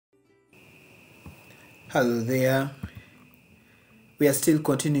Hello there. We are still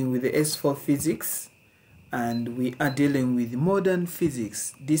continuing with the S4 physics and we are dealing with modern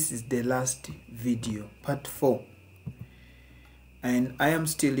physics. This is the last video, part 4. And I am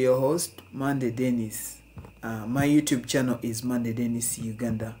still your host, Mande Dennis. My YouTube channel is Mande Dennis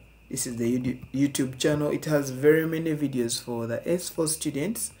Uganda. This is the YouTube channel. It has very many videos for the S4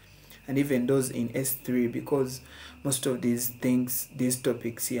 students and even those in S3, because most of these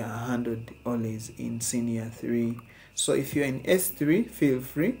topics here are handled always in senior 3. So if you're in S3, feel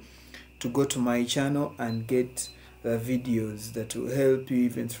free to go to my channel and get the videos that will help you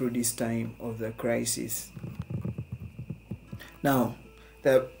even through this time of the crisis. Now,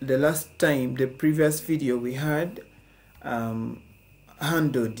 the last time, the previous video we had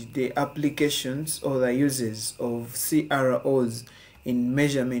handled the applications or the uses of CROs in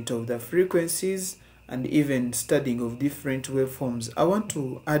measurement of the frequencies and even studying of different waveforms. I want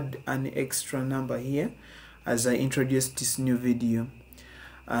to add an extra number here as I introduce this new video.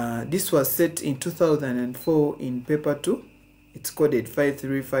 This was set in 2004 in paper 2. It's coded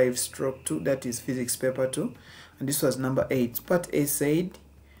 535/2, that is physics paper 2, and this was number 8. Part A said,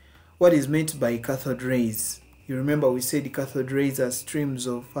 what is meant by cathode rays? You remember we said cathode rays are streams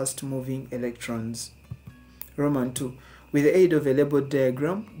of fast moving electrons. Roman 2, with the aid of a labeled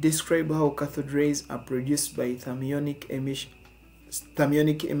diagram, describe how cathode rays are produced by thermionic emission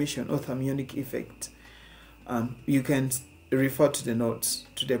or thermionic effect. You can refer to the notes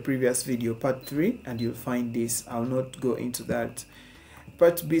to the previous video, part 3, and you'll find this. I'll not go into that.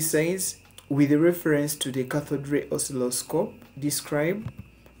 Part B says, with reference to the cathode ray oscilloscope, describe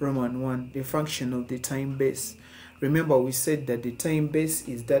Roman 1, the function of the time base. Remember we said that the time base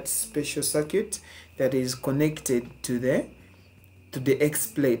is that special circuit that is connected to the X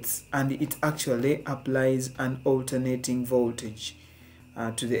plates, and it actually applies an alternating voltage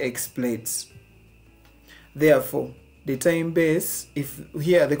to the X plates. Therefore, the time base, if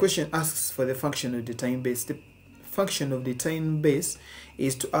here the question asks for the function of the time base, the function of the time base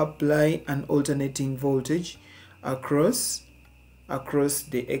is to apply an alternating voltage across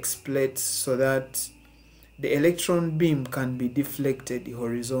the X plates so that the electron beam can be deflected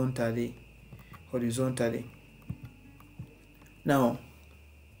horizontally. Now,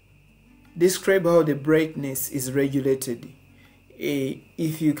 describe how the brightness is regulated.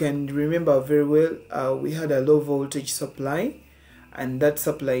 If you can remember very well, we had a low voltage supply, and that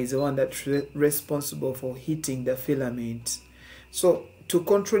supply is the one that's responsible for heating the filament. So to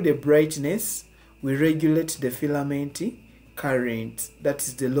control the brightness, we regulate the filament current. That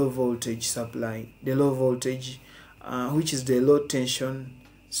is the low voltage supply, the low voltage, which is the low tension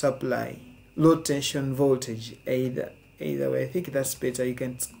supply, low tension voltage. Either way, I think that's better. You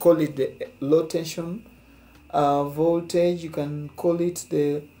can call it the low tension voltage, you can call it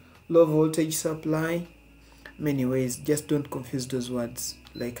the low voltage supply. Many ways, just don't confuse those words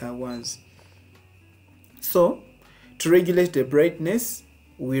like I was. So to regulate the brightness,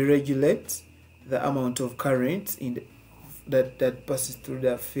 we regulate the amount of current in that passes through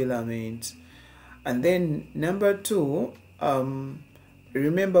the filament. And then number 2,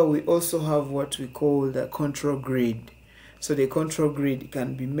 remember we also have what we call the control grid. So the control grid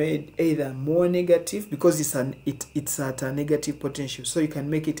can be made either more negative, because it's at a negative potential, so you can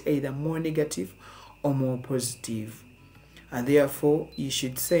make it either more negative or more positive. And therefore you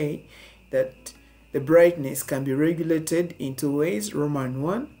should say that the brightness can be regulated in 2 ways. Roman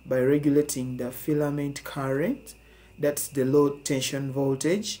 1, by regulating the filament current, that's the low tension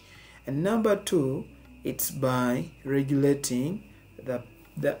voltage, and number 2, it's by regulating the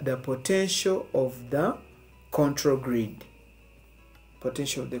potential of the control grid.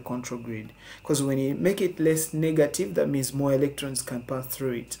 Because when you make it less negative, that means more electrons can pass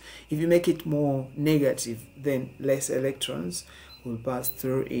through it. If you make it more negative, then less electrons will pass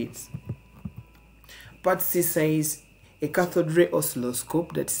through it. Part C says a cathode ray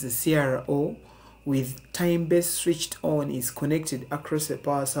oscilloscope, that is a CRO, with time base switched on, is connected across a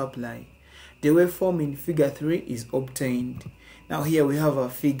power supply. The waveform in figure 3 is obtained. Now here we have a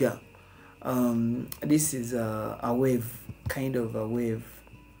figure. This is a wave, kind of a wave.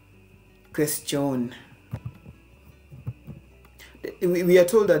 Question. We are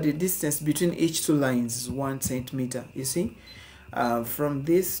told that the distance between each 2 lines is 1 centimeter. You see, from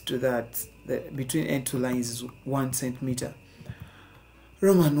this to that, between end 2 lines is 1 centimeter.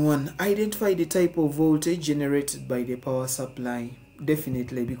 Roman 1, identify the type of voltage generated by the power supply.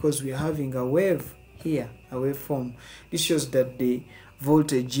 Definitely, because we are having a wave here, a waveform. This shows that the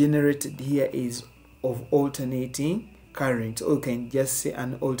voltage generated here is of alternating current, or you can just say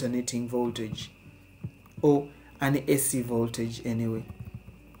an alternating voltage, or an AC voltage anyway.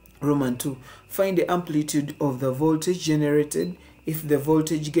 Roman 2. Find the amplitude of the voltage generated if the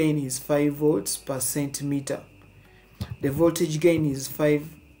voltage gain is 5 volts per centimeter. The voltage gain is 5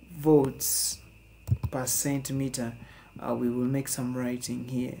 volts per centimeter. We will make some writing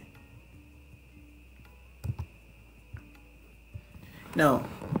here. Now,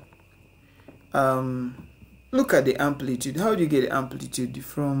 look at the amplitude. How do you get the amplitude?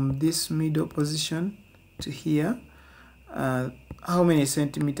 From this middle position to here. How many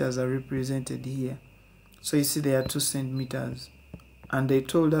centimeters are represented here? So you see there are 2 centimeters. And they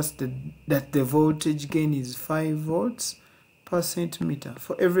told us that the voltage gain is 5 volts per centimeter.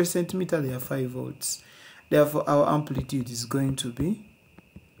 For every centimeter there are 5 volts. Therefore our amplitude is going to be,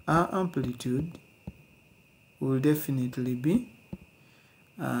 our amplitude will definitely be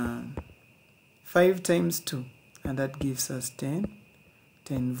 5 times 2, and that gives us 10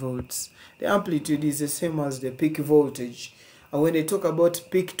 volts. The amplitude is the same as the peak voltage. And when they talk about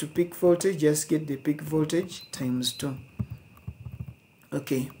peak to peak voltage, just get the peak voltage times 2.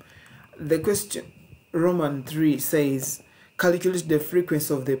 Okay, the question Roman 3 says, calculate the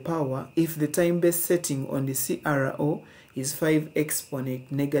frequency of the power if the time-based setting on the CRO is 5 exponent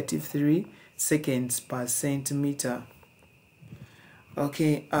negative 3 seconds per centimeter.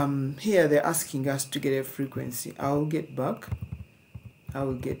 Okay, here they're asking us to get a frequency. I'll get back. Let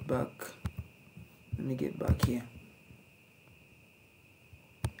me get back here.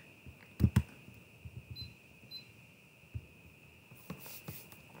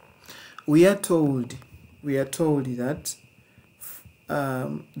 We are told that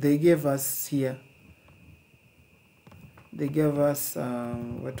they gave us here. They gave us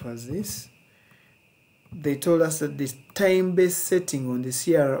what was this? They told us that the time-based setting on the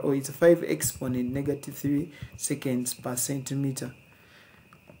CRO is 5 exponent negative 3 seconds per centimeter.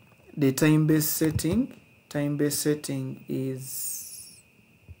 The time-based setting is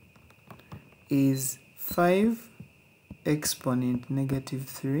 5 exponent negative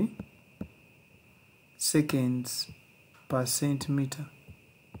 3 seconds per centimeter.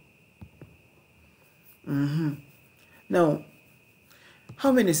 Now,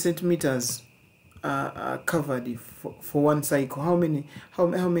 how many centimeters are covered for one cycle? How many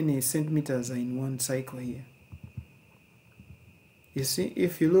centimeters are in one cycle here? You see,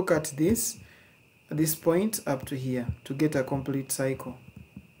 if you look at this point up to here to get a complete cycle,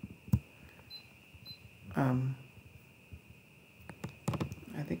 I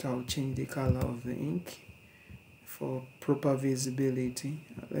think I'll change the color of the ink for proper visibility.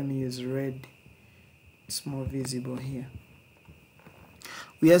 Let me use red. It's more visible here.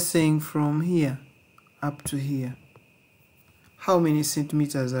 We are saying from here up to here, how many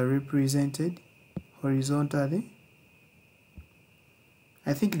centimeters are represented horizontally?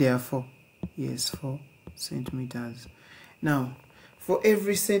 I think there are 4. Yes, 4 centimeters. Now, for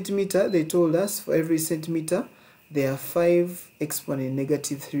every centimeter, they told us, for every centimeter, there are 5 exponent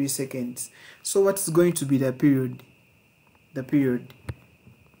negative 3 seconds. So what's going to be the period? The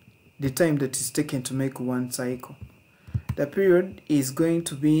time that is taken to make one cycle. The period is going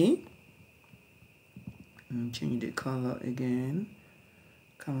to be, change the color again.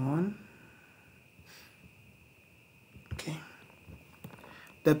 Come on. Okay.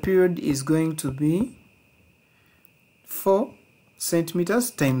 The period is going to be 4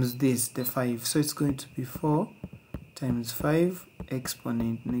 centimeters times this, the 5. So it's going to be 4 times 5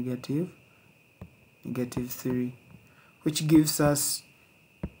 exponent negative 3, which gives us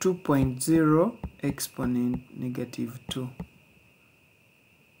 2.0 exponent negative 2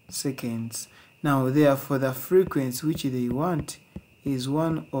 seconds. Now therefore the frequency which they want is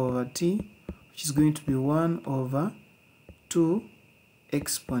 1 over t, which is going to be 1 over 2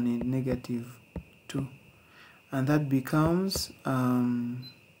 exponent negative 2, and that becomes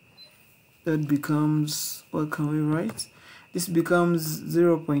what can we write? This becomes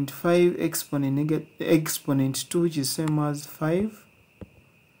 0.5 exponent 2, which is same as 5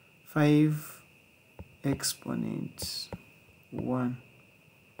 exponent 1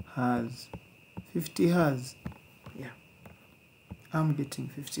 has 50 hertz. Yeah, I'm getting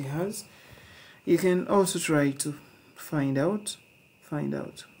 50 hertz. You can also try to find out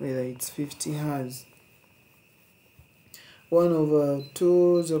whether it's 50 hertz. 1 over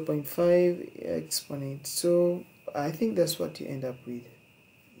 2, 0.5 exponent. So I think that's what you end up with,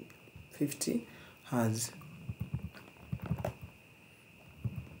 50 hertz.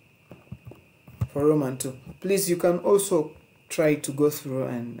 For Roman 2. Please, you can also try to go through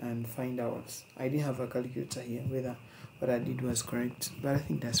and find out. I didn't have a calculator here, whether what I did was correct, but I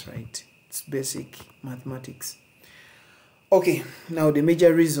think that's right. It's basic mathematics. Okay, now the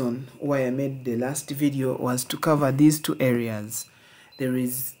major reason why I made the last video was to cover these two areas. there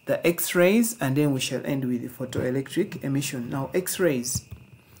is the X-rays, and then we shall end with the photoelectric emission. Now, X-rays.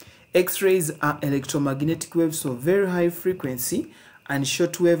 X-rays are electromagnetic waves of very high frequency and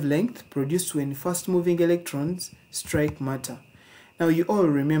short wavelength produced when fast-moving electrons strike matter. Now, you all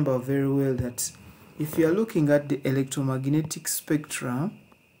remember very well that if you are looking at the electromagnetic spectrum,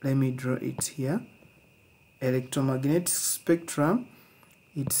 let me draw it here. Electromagnetic spectrum,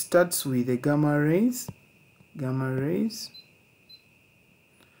 it starts with the gamma rays.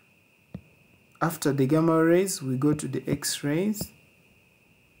 After the gamma rays, we go to the X-rays.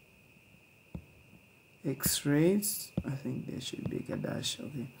 X-rays, I think there should be a dash,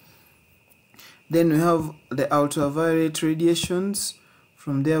 okay. Then we have the ultraviolet radiations.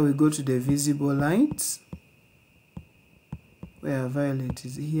 From there we go to the visible lights, where violet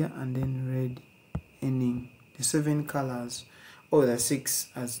is here and then red, ending the 7 colors, or the 6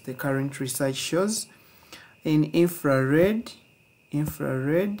 as the current research shows. In infrared,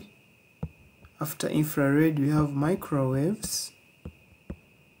 after infrared we have microwaves.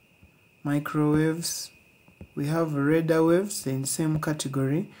 We have radar waves in the same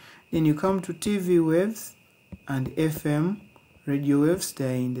category. Then you come to TV waves and FM radio waves,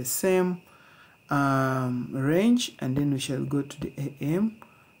 they are in the same range. And then we shall go to the AM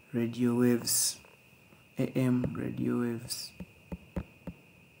radio waves.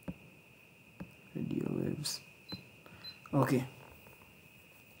 Okay,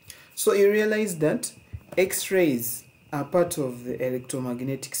 so you realize that X-rays are part of the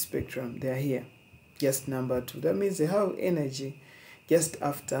electromagnetic spectrum. They are here, just number 2. That means they have energy just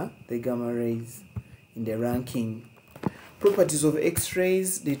after the gamma rays in the ranking. Properties of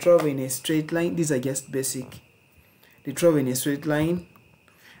X-rays: they travel in a straight line. These are just basic. They travel in a straight line.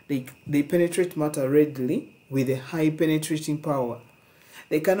 They penetrate matter readily with a high penetrating power.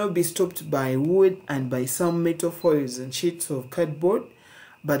 They cannot be stopped by wood and by some metal foils and sheets of cardboard,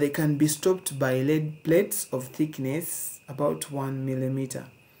 but they can be stopped by lead plates of thickness about 1 millimeter.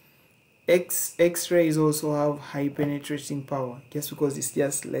 X-rays also have high penetrating power, just because it's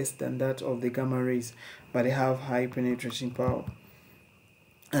just less than that of the gamma rays, but they have high penetrating power.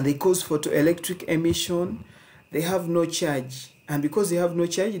 And they cause photoelectric emission. They have no charge, and because they have no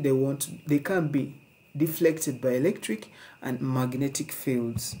charge, they can't be deflected by electric and magnetic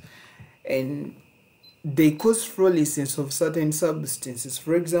fields. And they cause fluorescence of certain substances.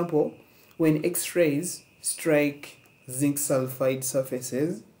 For example, when X-rays strike zinc sulfide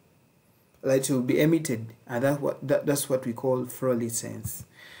surfaces, light will be emitted, and that's what we call fluorescence.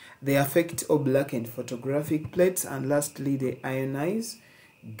 They affect or blacken photographic plates, and lastly, they ionize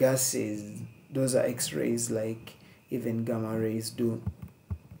gases. Those are X-rays, like even gamma rays do.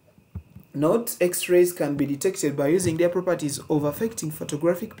 Note: X-rays can be detected by using their properties of affecting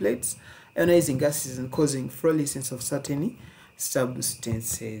photographic plates, ionizing gases, and causing fluorescence of certain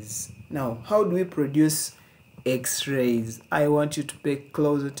substances. Now, how do we produce X-rays? I want you to pay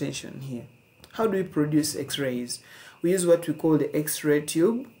close attention here. How do we produce X-rays? We use what we call the X-ray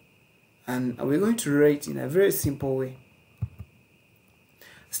tube, and we're going to write in a very simple way.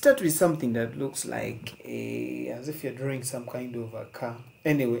 Start with something that looks like as if you're drawing some kind of a car.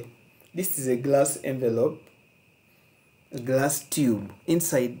 Anyway, this is a glass envelope, a glass tube.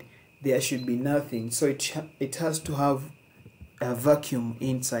 Inside there should be nothing, so it has to have a vacuum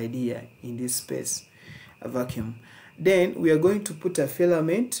inside here, in this space, a vacuum. Then we are going to put a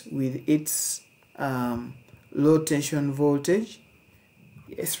filament with its low tension voltage.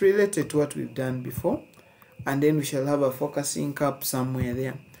 It's related to what we've done before. And then we shall have a focusing cap somewhere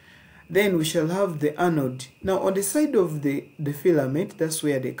there. Then we shall have the anode. Now on the side of the filament, that's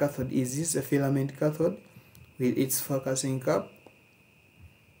where the cathode is. This is a filament cathode with its focusing cap.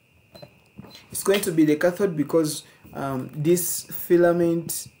 It's going to be the cathode because this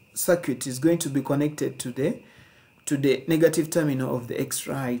filament circuit is going to be connected to the negative terminal of the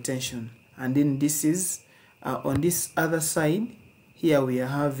extra high tension. And then this is on this other side here we are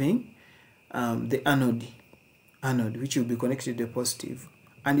having the anode, which will be connected to the positive.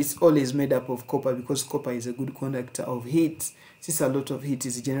 And it's always made up of copper, because copper is a good conductor of heat, since a lot of heat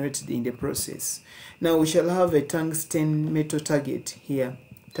is generated in the process. Now we shall have a tungsten metal target here,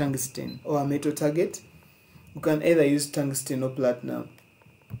 tungsten, or a metal target. You can either use tungsten or platinum.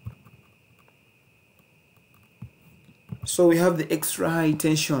 So we have the extra high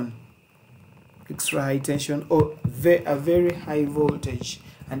tension or a very high voltage,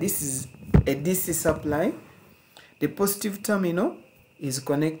 and this is a DC supply. The positive terminal is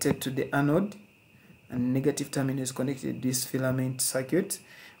connected to the anode, and the negative terminal is connected to this filament circuit,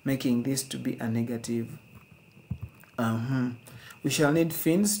 making this to be a negative. We shall need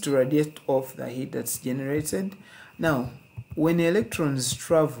fins to radiate off the heat that's generated. Now when electrons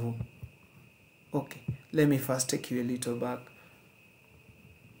travel, okay, let me first take you a little back.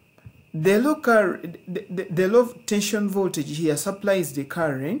 The low tension voltage here supplies the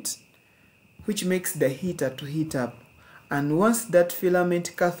current, which makes the heater to heat up. And once that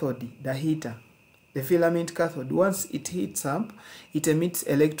filament cathode, the filament cathode, once it heats up, it emits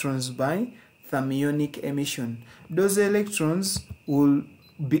electrons by thermionic emission. Those electrons will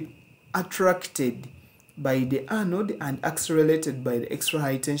be attracted by the anode and accelerated by the extra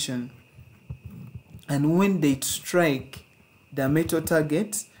high tension. And when they strike the metal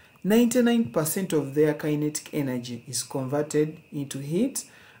target, 99% of their kinetic energy is converted into heat,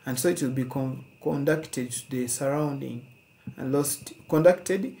 and so it will be conducted to the surrounding and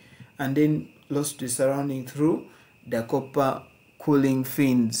conducted and then lost to the surrounding through the copper cooling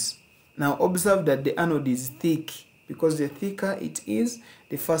fins. Now observe that the anode is thick, because the thicker it is,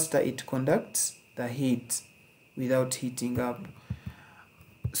 the faster it conducts the heat without heating up.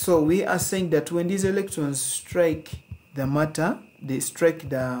 So we are saying that when these electrons strike the matter, they strike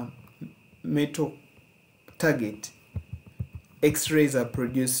the metal target, X-rays are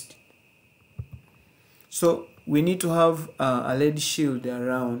produced. So we need to have a lead shield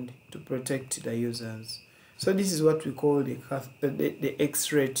around to protect the users. So this is what we call the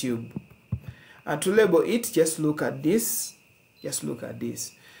X-ray tube. And to label it, just look at this. Just look at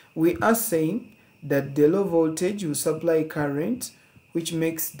this. We are saying that the low voltage will supply current, which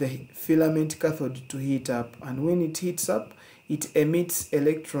makes the filament cathode to heat up. And when it heats up, it emits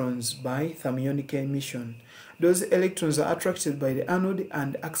electrons by thermionic emission. Those electrons are attracted by the anode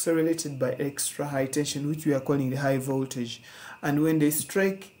and accelerated by extra high tension, which we are calling the high voltage. And when they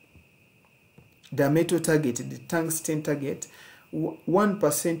strike the metal target, the tungsten target,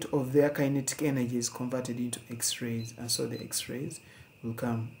 1% of their kinetic energy is converted into X-rays, and so the X-rays will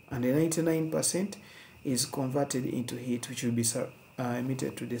come. And the 99% is converted into heat, which will be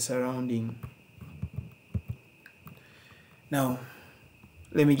emitted to the surrounding. Now,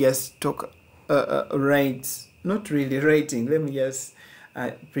 let me just talk, not really writing, let me just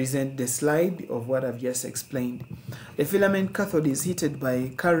present the slide of what I've just explained. The filament cathode is heated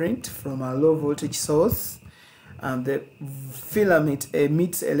by current from a low voltage source, and the filament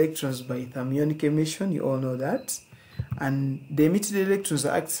emits electrons by thermionic emission, you all know that. And the emitted electrons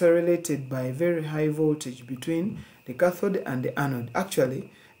are accelerated by very high voltage between the cathode and the anode. Actually,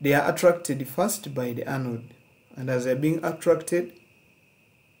 they are attracted first by the anode, and as they're being attracted,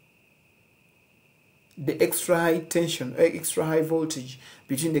 the extra high tension, extra high voltage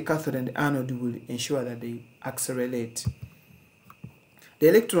between the cathode and the anode will ensure that they accelerate. The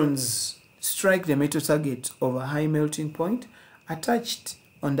electrons strike the metal target over a high melting point attached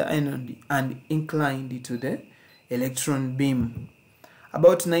on the anode and inclined to the electron beam.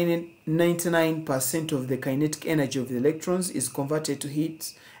 About 99% of the kinetic energy of the electrons is converted to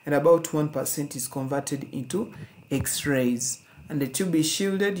heat, and about 1% is converted into X-rays. And the tube is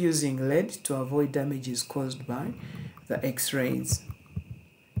shielded using lead to avoid damages caused by the X-rays.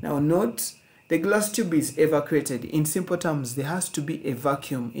 Now note, the glass tube is evacuated. In simple terms, there has to be a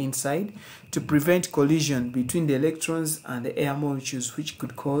vacuum inside to prevent collision between the electrons and the air molecules, which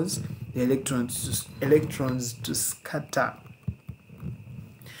could cause the electrons to scatter.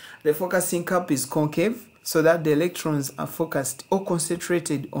 The focusing cap is concave so that the electrons are focused or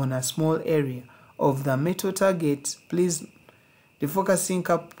concentrated on a small area of the metal target. Please, the focusing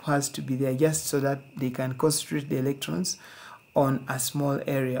cap has to be there just so that they can concentrate the electrons on a small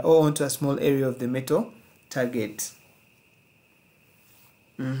area or onto a small area of the metal target.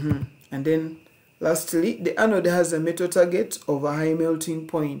 And then lastly, the anode has a metal target of a high melting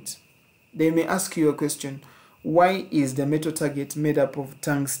point. They may ask you a question: why is the metal target made up of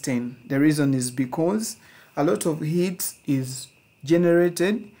tungsten? The reason is because a lot of heat is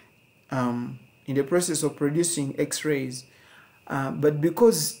generated in the process of producing X-rays. But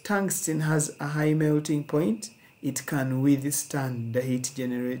because tungsten has a high melting point, it can withstand the heat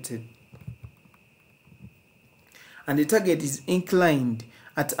generated. And the target is inclined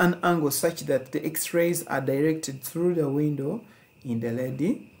at an angle such that the X-rays are directed through the window in the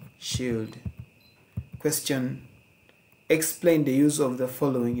lead shield. Question: explain the use of the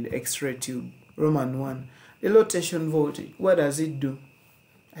following in the X-ray tube. Roman 1. The low tension voltage. What does it do?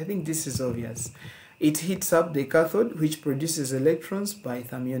 I think this is obvious. It heats up the cathode, which produces electrons by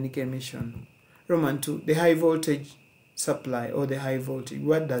thermionic emission. Roman 2. The high voltage supply or the high voltage.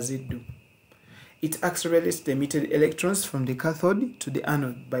 What does it do? It accelerates the emitted electrons from the cathode to the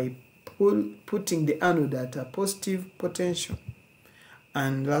anode by putting the anode at a positive potential.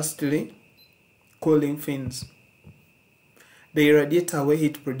 And lastly, cooling fins. They radiate away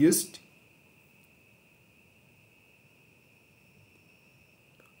heat produced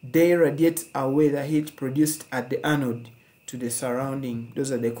they radiate away the heat produced at the anode to the surrounding.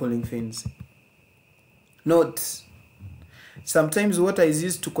 Those are the cooling fins. Note, sometimes water is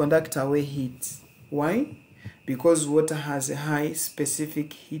used to conduct away heat. Why? Because water has a high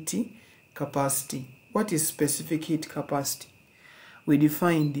specific heat capacity. What is specific heat capacity? We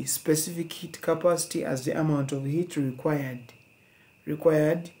define the specific heat capacity as the amount of heat required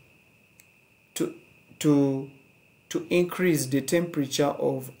to increase the temperature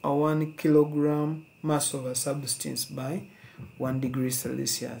of a 1 kilogram mass of a substance by 1 degree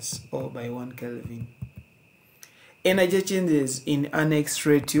Celsius or by 1 Kelvin. Energy changes in an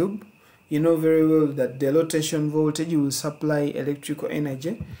X-ray tube. You know very well that the low tension voltage will supply electrical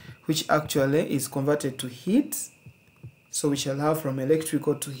energy, which actually is converted to heat. So we shall have from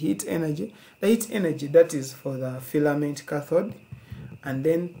electrical to heat energy. The heat energy, that is for the filament cathode, and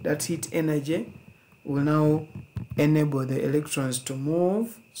then that heat energy will now enable the electrons to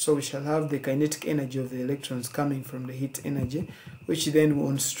move. So we shall have the kinetic energy of the electrons coming from the heat energy, which then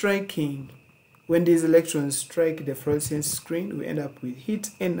on striking, when these electrons strike the fluorescent screen, we end up with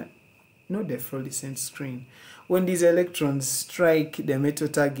heat energy. Not the fluorescent screen. When these electrons strike the metal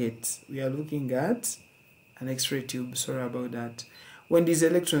target, we are looking at an X-ray tube, sorry about that. When these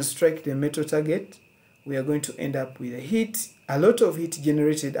electrons strike the metal target, we are going to end up with a heat, a lot of heat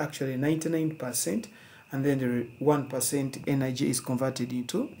generated, actually 99%, and then the 1% energy is converted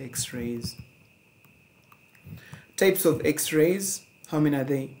into X-rays. Types of X-rays, how many are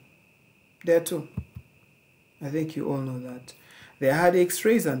they? There are two. I think you all know that. There are hard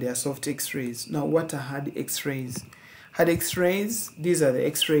X-rays and there are soft X-rays. Now, what are hard X-rays? Hard X-rays, these are the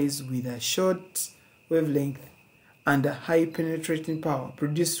X-rays with a short wavelength and a high penetrating power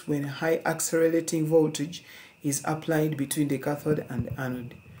produced when a high accelerating voltage is applied between the cathode and the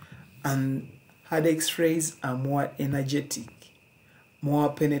anode. And hard X-rays are more energetic,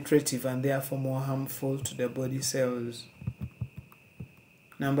 more penetrative, and therefore more harmful to the body cells.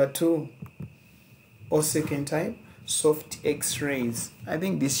 Number 2, or second type, soft X-rays. I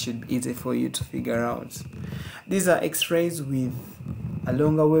think this should be easy for you to figure out. These are X-rays with a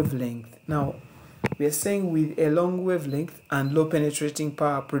longer wavelength. Now, we are saying with a long wavelength and low penetrating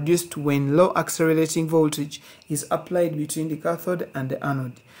power produced when low accelerating voltage is applied between the cathode and the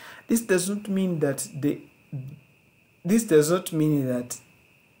anode. This does not mean that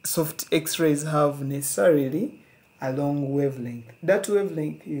soft X-rays have necessarily a long wavelength. That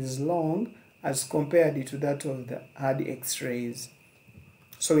wavelength is long as compared to that of the hard X-rays.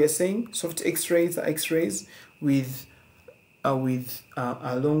 So we are saying soft X-rays are X-rays with a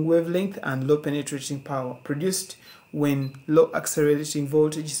long wavelength and low penetrating power produced when low accelerating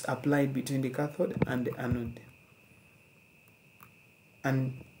voltage is applied between the cathode and the anode.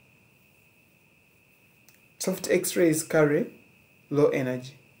 And soft X-rays carry low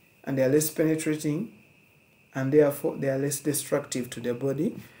energy and they are less penetrating and therefore they are less destructive to the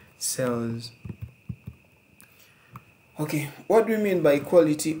body cells. Okay, what do we mean by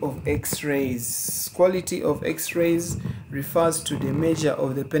quality of X-rays? Quality of X-rays refers to the measure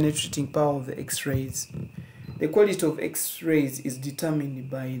of the penetrating power of the X-rays. The quality of X-rays is determined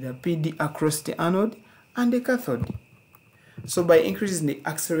by the PD across the anode and the cathode. So by increasing the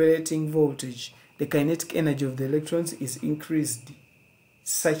accelerating voltage, the kinetic energy of the electrons is increased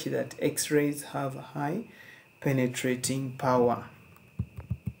such that X-rays have high penetrating power.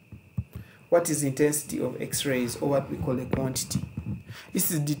 What is the intensity of X-rays, or what we call a quantity?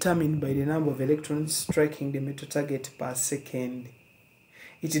 This is determined by the number of electrons striking the metal target per second.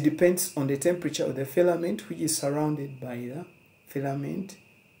 It depends on the temperature of the filament, which is surrounded by the filament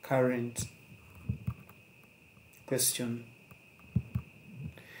current. Question.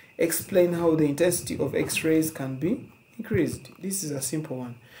 Explain how the intensity of X-rays can be increased. This is a simple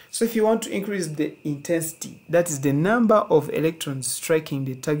one. So if you want to increase the intensity, that is the number of electrons striking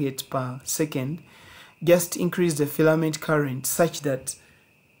the target per second, just increase the filament current such that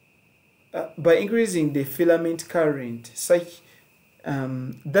by increasing the filament current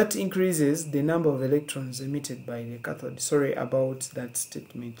that increases the number of electrons emitted by the cathode. Sorry about that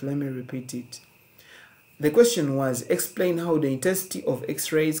statement. Let me repeat it. The question was, explain how the intensity of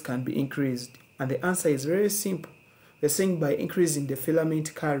X-rays can be increased. And the answer is very simple. We're saying by increasing the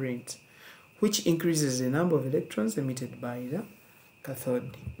filament current, which increases the number of electrons emitted by the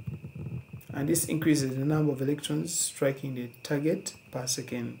cathode. And this increases the number of electrons striking the target per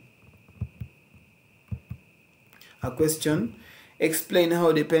second. A question, explain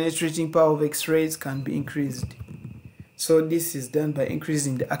how the penetrating power of X-rays can be increased. So this is done by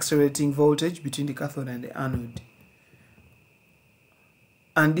increasing the accelerating voltage between the cathode and the anode.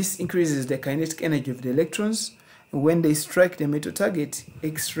 And this increases the kinetic energy of the electrons, When they strike the metal target,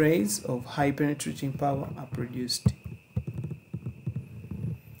 X-rays of high penetrating power are produced.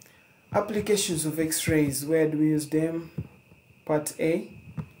 Applications of X-rays, where do we use them? Part A,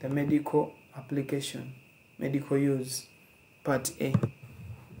 the medical application, medical use. Part A.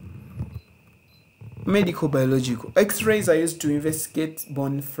 Medical biological. X-rays are used to investigate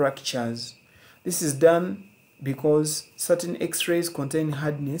bone fractures. This is done because certain X-rays contain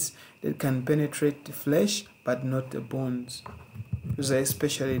hardness that can penetrate the flesh but not the bones. Those are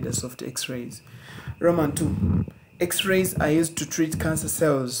especially the soft X-rays. Roman 2. X-rays are used to treat cancer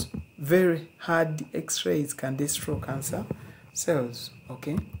cells. Very hard X-rays can destroy cancer cells.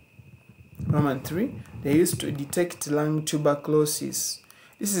 Okay. Roman 3. They are used to detect lung tuberculosis.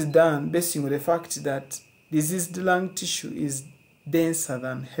 This is done based on the fact that diseased lung tissue is denser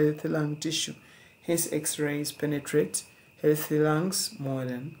than healthy lung tissue. Hence, X-rays penetrate healthy lungs more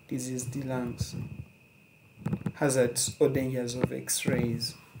than diseased lungs. Hazards or dangers of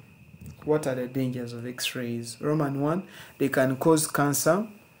X-rays. What are the dangers of X-rays? Roman 1, they can cause cancer.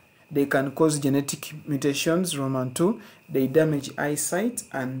 They can cause genetic mutations. Roman 2, they damage eyesight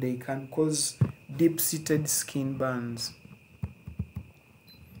and they can cause deep-seated skin burns.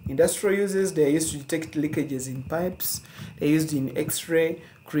 Industrial uses, they are used to detect leakages in pipes. They are used in X-ray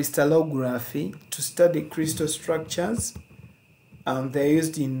crystallography to study crystal structures. They are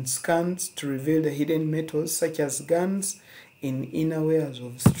used in scans to reveal the hidden metals such as guns in innerwears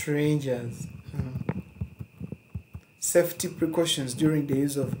of strangers. Safety precautions during the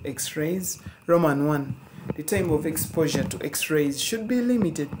use of X-rays. Roman 1. The time of exposure to X-rays should be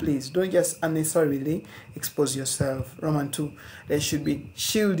limited, please. Don't just unnecessarily expose yourself. Roman 2. There should be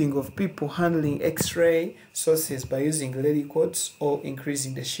shielding of people handling X-ray sources by using lady coats or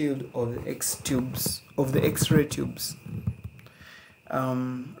increasing the shield of the X-ray tubes.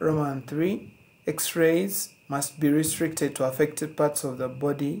 Roman 3. X-rays must be restricted to affected parts of the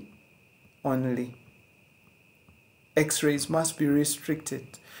body only. X-rays must be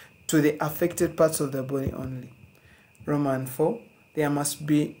restricted to the affected parts of the body only. Roman 4. There must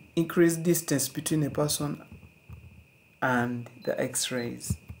be increased distance between a person and the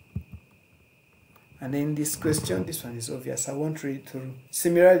X-rays. And then this question, this one is obvious. I won't read through.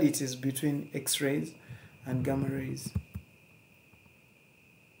 Similarities between X-rays and gamma rays.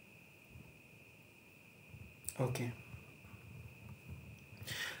 Okay.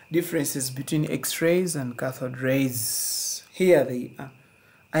 Differences between X-rays and cathode rays. Here they are.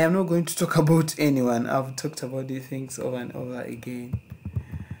 I am not going to talk about anyone. I've talked about these things over and over again.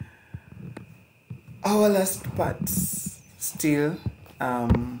 Our last part, still,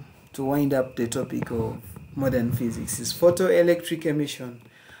 to wind up the topic of modern physics, is photoelectric emission.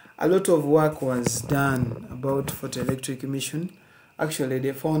 A lot of work was done about photoelectric emission. Actually,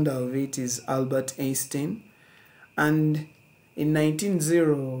 the founder of it is Albert Einstein. And in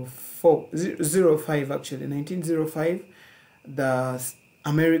 1905, the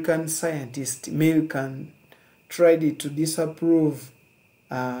American scientist Milken tried to disapprove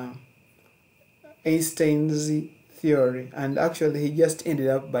Einstein's theory, and actually he just ended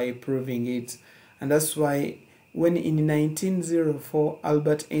up by proving it. And that's why when in 1904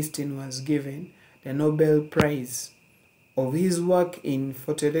 Albert Einstein was given the Nobel Prize of his work in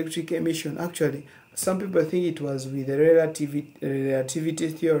photoelectric emission. Actually, some people think it was with the relativity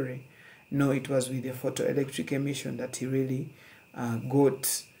theory. No, it was with the photoelectric emission that he really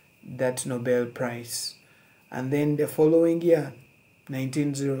got that Nobel Prize. And then the following year,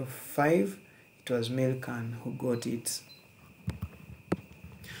 1905, it was Milken who got it.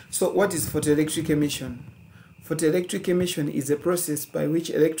 So what is photoelectric emission? Photoelectric emission is a process by which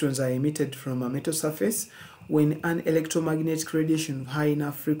electrons are emitted from a metal surface when an electromagnetic radiation of high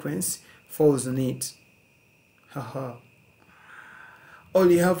enough frequency falls on it. All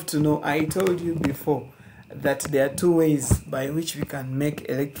you have to know, I told you before, that there are two ways by which we can make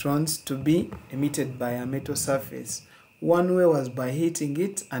electrons to be emitted by a metal surface. One way was by heating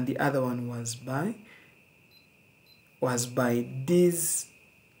it, and the other one was by these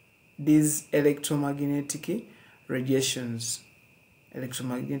electromagnetic radiations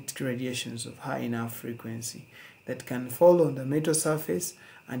of high enough frequency that can fall on the metal surface,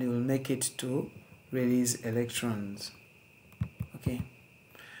 and it will make it to release electrons. Okay.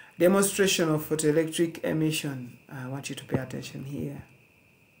 Demonstration of photoelectric emission. I want you to pay attention here.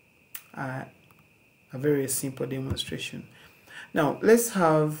 A very simple demonstration. Now let's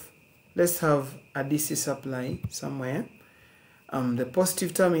have a DC supply somewhere. The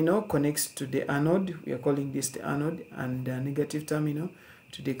positive terminal connects to the anode. We are calling this the anode, and the negative terminal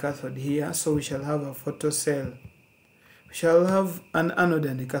to the cathode here. So we shall have a photocell. We shall have an anode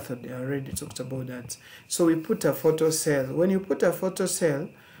and a cathode. I already talked about that. So we put a photocell. When you put a photocell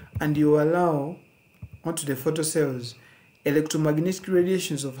and you allow onto the photocells electromagnetic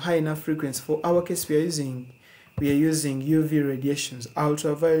radiations of high enough frequency, for our case we are using UV radiations,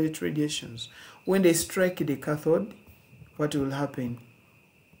 ultraviolet radiations. When they strike the cathode, what will happen?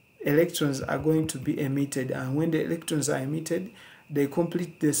 Electrons are going to be emitted, and when the electrons are emitted, they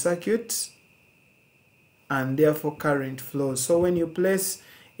complete the circuit and therefore current flows. So when you place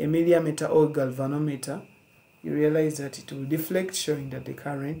a millimeter or galvanometer, you realize that it will deflect, showing that the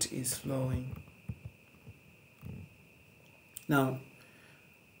current is flowing. Now,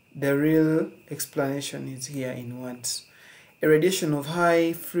 the real explanation is here in words. A radiation of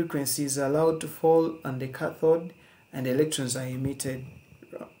high frequency is allowed to fall on the cathode and electrons are emitted.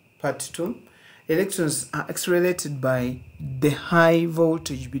 Part 2. Electrons are accelerated by the high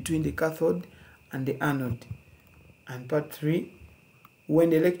voltage between the cathode and the anode. And part 3.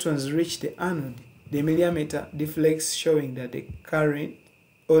 When the electrons reach the anode, the millimeter deflects, showing that the current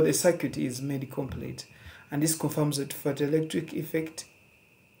or the circuit is made complete. And this confirms that photoelectric effect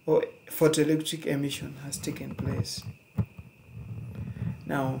or photoelectric emission has taken place.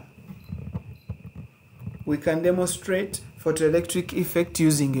 Now, we can demonstrate photoelectric effect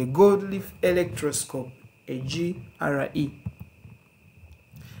using a gold leaf electroscope, a GRE.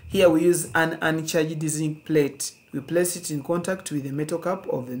 Here we use an uncharged zinc plate. We place it in contact with the metal cap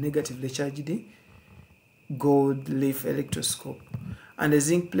of the negatively charged gold leaf electroscope. And the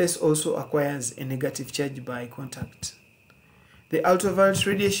zinc plate also acquires a negative charge by contact. The ultraviolet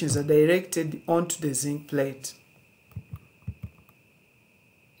radiations are directed onto the zinc plate.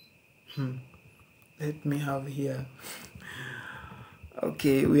 Let me have here.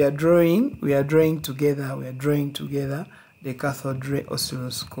 Okay, we are drawing together the cathode ray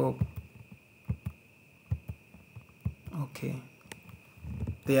oscilloscope. Okay,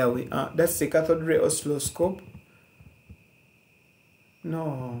 there we are. That's the cathode ray oscilloscope.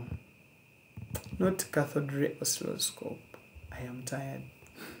 No, not cathode ray oscilloscope. I am tired.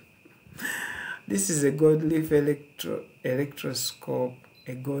 This is a gold leaf electroscope.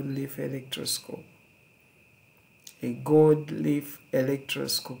 A gold leaf electroscope. A gold leaf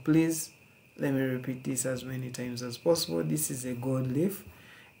electroscope. Please let me repeat this as many times as possible. This is a gold leaf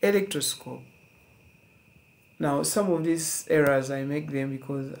electroscope. Now, some of these errors I make them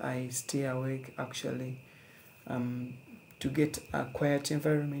because I stay awake actually to get a quiet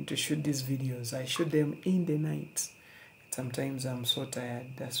environment to shoot these videos. I shoot them in the night. Sometimes I'm so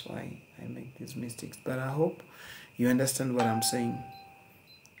tired, that's why I make these mistakes. But I hope you understand what I'm saying.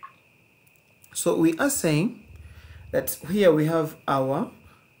 So we are saying that here we have our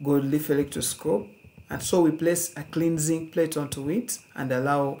gold leaf electroscope, and so we place a clean zinc plate onto it and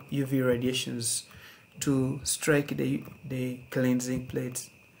allow UV radiations to strike the clean zinc plate.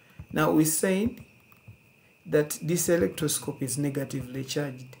 Now we said that this electroscope is negatively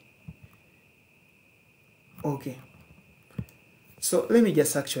charged. Okay, so let me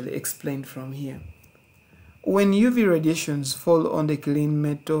just actually explain from here. When UV radiations fall on the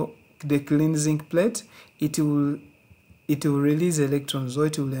clean zinc plate, it will release electrons, or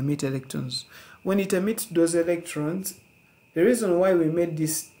it will emit electrons. When it emits those electrons, the reason why we made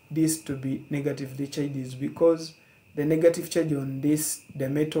this to be negatively charged is because the negative charge on this, the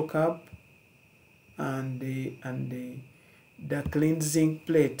metal cap and the clean zinc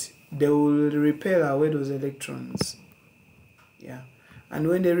plate, they will repel away those electrons. Yeah, and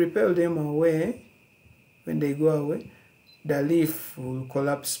when they repel them away, when they go away, the leaf will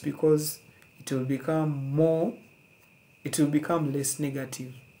collapse because it will become less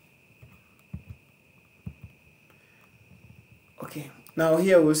negative. Okay, now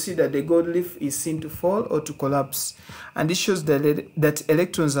here we'll see that the gold leaf is seen to fall or to collapse, and this shows that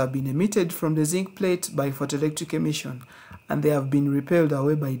electrons have been emitted from the zinc plate by photoelectric emission, and they have been repelled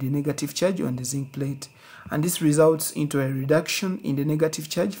away by the negative charge on the zinc plate, and this results into a reduction in the negative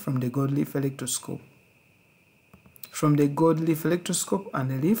charge from the gold leaf electroscope. From the gold leaf electroscope, and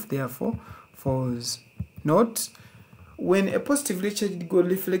the leaf therefore falls. Note, when a positively charged gold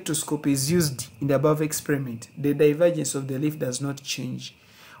leaf electroscope is used in the above experiment, the divergence of the leaf does not change.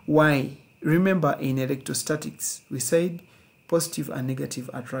 Why? Remember, in electrostatics, we said positive and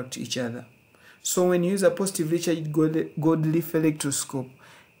negative attract each other. So when you use a positively charged gold leaf electroscope,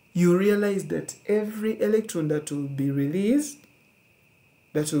 you realize that every electron that will be released,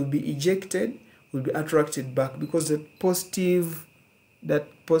 that will be ejected, will be attracted back, because the positive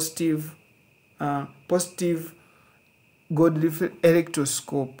gold leaf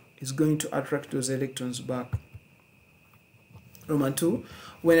electroscope is going to attract those electrons back. Roman 2.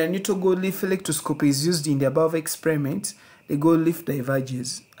 When a neutral gold leaf electroscope is used in the above experiment, the gold leaf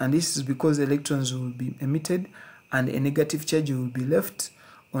diverges, and this is because electrons will be emitted and a negative charge will be left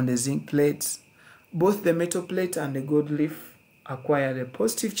on the zinc plates. Both the metal plate and the gold leaf acquire the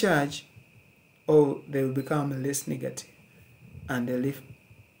positive charge, or they will become less negative, and the leaf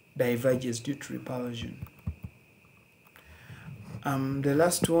diverges due to repulsion. The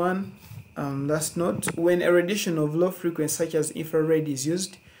last one, last note, when a radiation of low frequency such as infrared is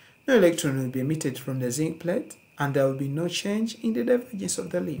used, no electron will be emitted from the zinc plate and there will be no change in the divergence of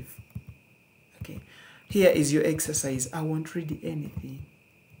the leaf. Okay, here is your exercise. I won't read anything.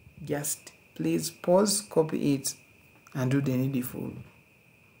 Just please pause, copy it, and do the needful.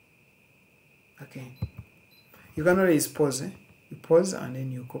 Okay, you can always pause. You pause and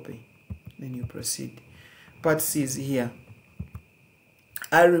then you copy, then you proceed. Part C is here.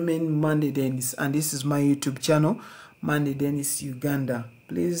 I remain Monday Dennis, and this is my YouTube channel, Monday Dennis Uganda.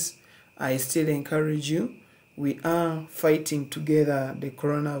 Please, I still encourage you. We are fighting together the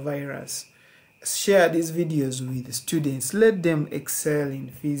coronavirus. Share these videos with students. Let them excel in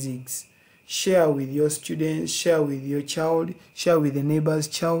physics. Share with your students, share with your child, share with the neighbor's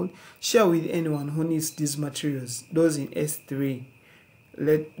child, share with anyone who needs these materials. Those in S3,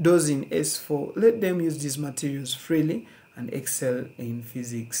 those in S4, let them use these materials freely and excel in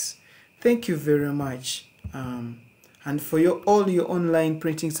physics. Thank you very much. And for all your online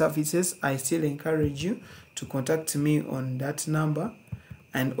printing services, I still encourage you to contact me on that number,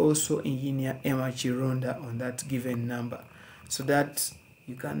 and also Engineer Emma Chironda on that given number, so that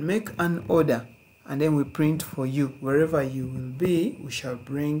you can make an order and then we print for you. Wherever you will be, we shall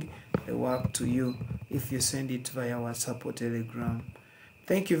bring the work to you if you send it via WhatsApp or Telegram.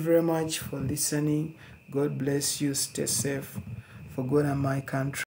 Thank you very much for listening. God bless you. Stay safe for God and my country.